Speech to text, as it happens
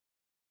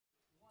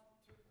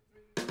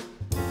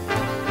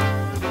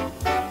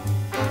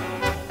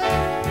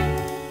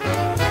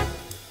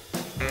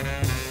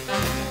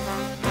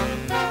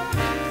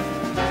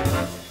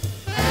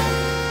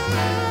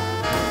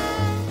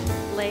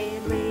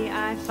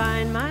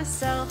find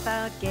myself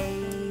out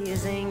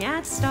gazing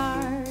at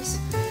stars,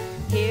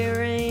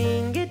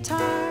 hearing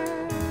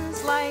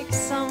guitars like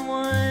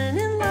someone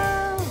in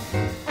love.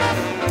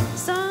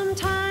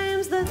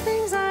 Sometimes the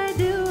things I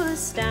do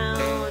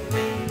astound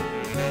me,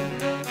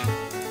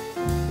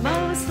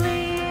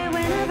 mostly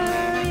whenever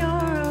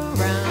you're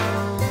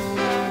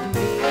around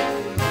me.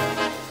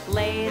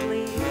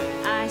 Lately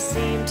I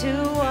seem to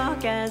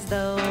walk as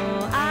though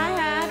I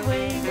had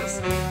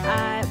wings.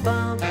 I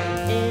bump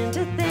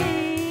into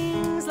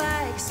things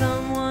like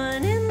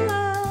someone in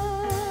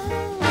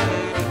love.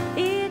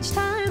 Each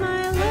time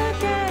I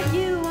look at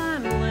you,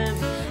 I'm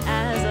limp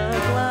as a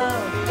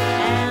glove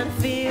and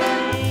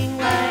feeling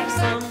like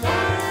someone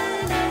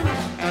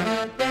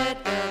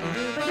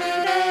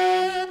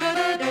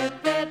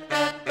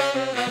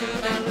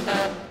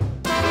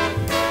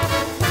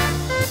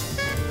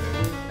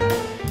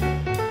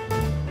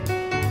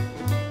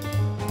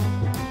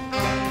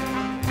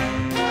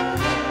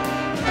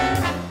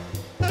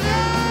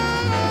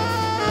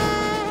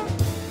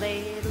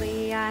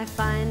I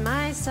find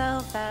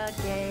myself out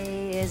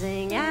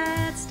gazing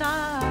at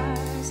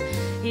stars,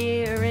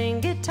 hearing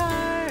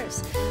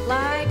guitars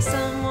like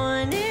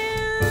someone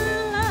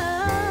in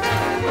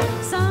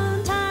love.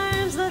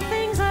 Sometimes the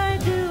things I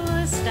do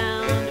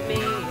astound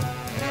me,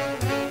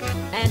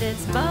 and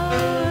it's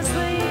both